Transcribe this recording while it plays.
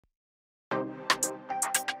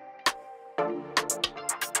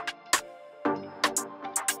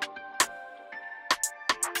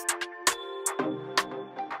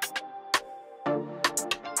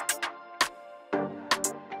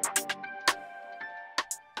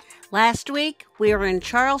Last week, we were in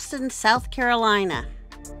Charleston, South Carolina.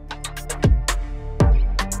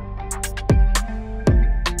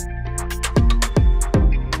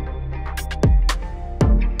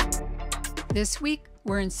 This week,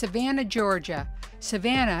 we're in Savannah, Georgia.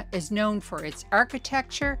 Savannah is known for its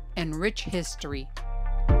architecture and rich history.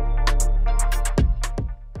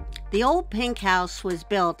 The old Pink House was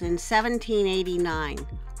built in 1789,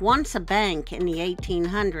 once a bank in the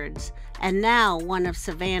 1800s, and now one of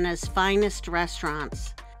Savannah's finest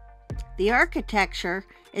restaurants. The architecture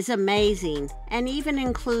is amazing and even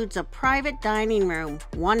includes a private dining room,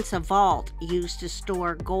 once a vault used to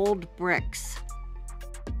store gold bricks.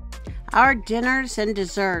 Our dinners and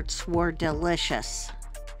desserts were delicious.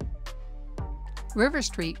 River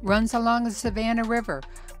Street runs along the Savannah River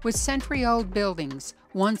with century-old buildings,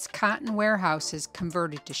 once cotton warehouses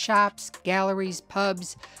converted to shops, galleries,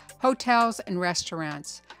 pubs, hotels, and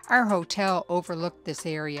restaurants. Our hotel overlooked this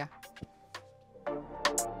area.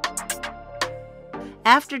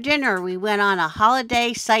 After dinner, we went on a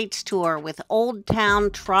holiday sights tour with Old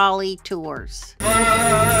Town Trolley tours.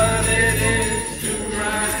 What it is to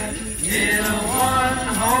ride in a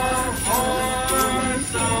one-horse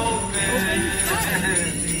open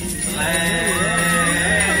sleigh.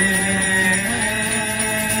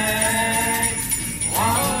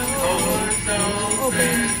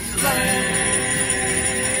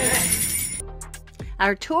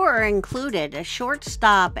 Our tour included a short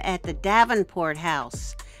stop at the Davenport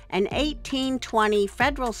House, an 1820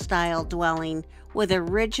 Federal-style dwelling with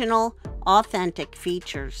original, authentic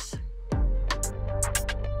features.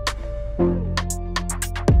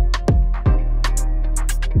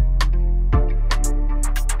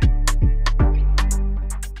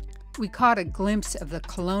 We caught a glimpse of the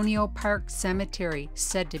Colonial Park Cemetery,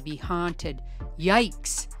 said to be haunted.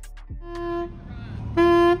 Yikes!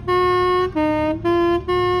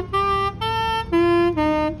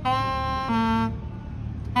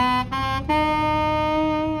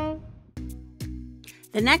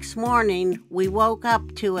 The next morning, we woke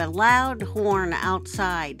up to a loud horn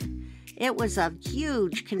outside. It was a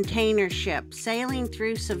huge container ship sailing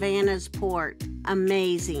through Savannah's port.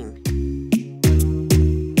 Amazing.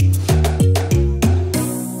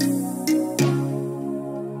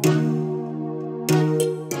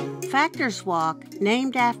 Factors Walk,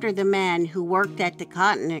 named after the men who worked at the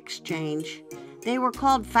cotton exchange. They were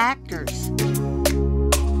called factors.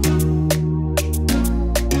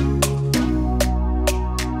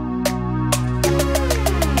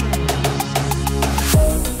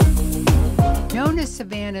 Known as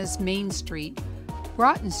Savannah's Main Street,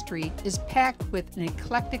 Broughton Street is packed with an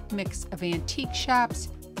eclectic mix of antique shops,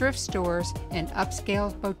 thrift stores, and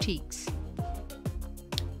upscale boutiques.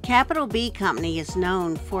 Capital B Company is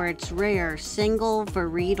known for its rare single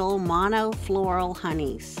varietal monofloral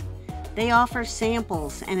honeys. They offer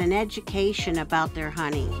samples and an education about their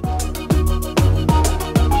honey.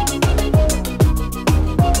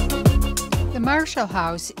 The Marshall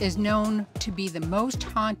House is known to be the most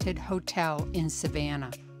haunted hotel in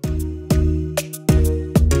Savannah.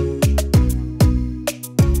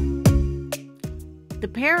 The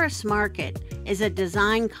Paris Market is a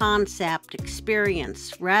design concept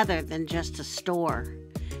experience rather than just a store.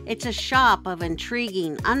 It's a shop of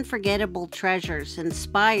intriguing, unforgettable treasures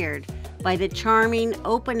inspired by the charming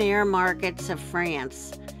open-air markets of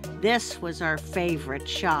France. This was our favorite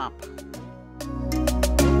shop.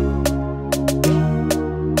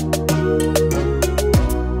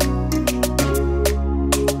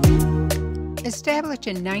 Established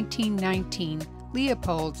in 1919,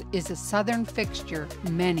 Leopold's is a southern fixture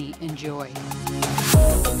many enjoy.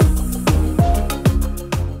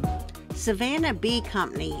 Savannah Bee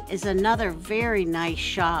Company is another very nice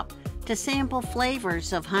shop to sample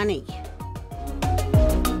flavors of honey.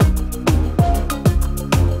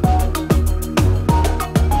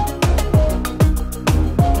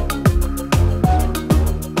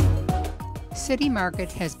 City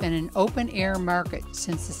Market has been an open-air market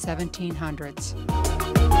since the 1700s.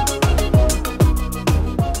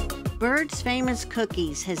 Bird's Famous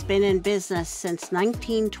Cookies has been in business since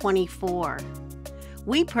 1924.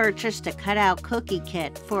 We purchased a cutout cookie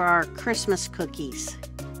kit for our Christmas cookies.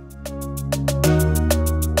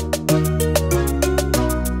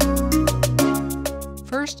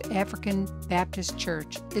 First African Baptist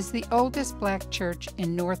Church is the oldest black church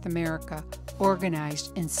in North America, organized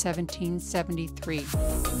in 1773.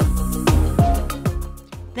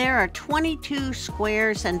 There are 22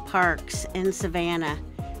 squares and parks in Savannah,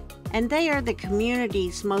 and they are the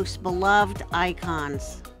community's most beloved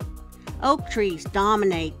icons. Oak trees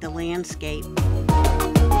dominate the landscape.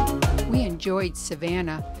 We enjoyed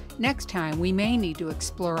Savannah Next time, we may need to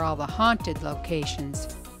explore all the haunted locations.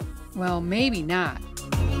 Well, maybe not.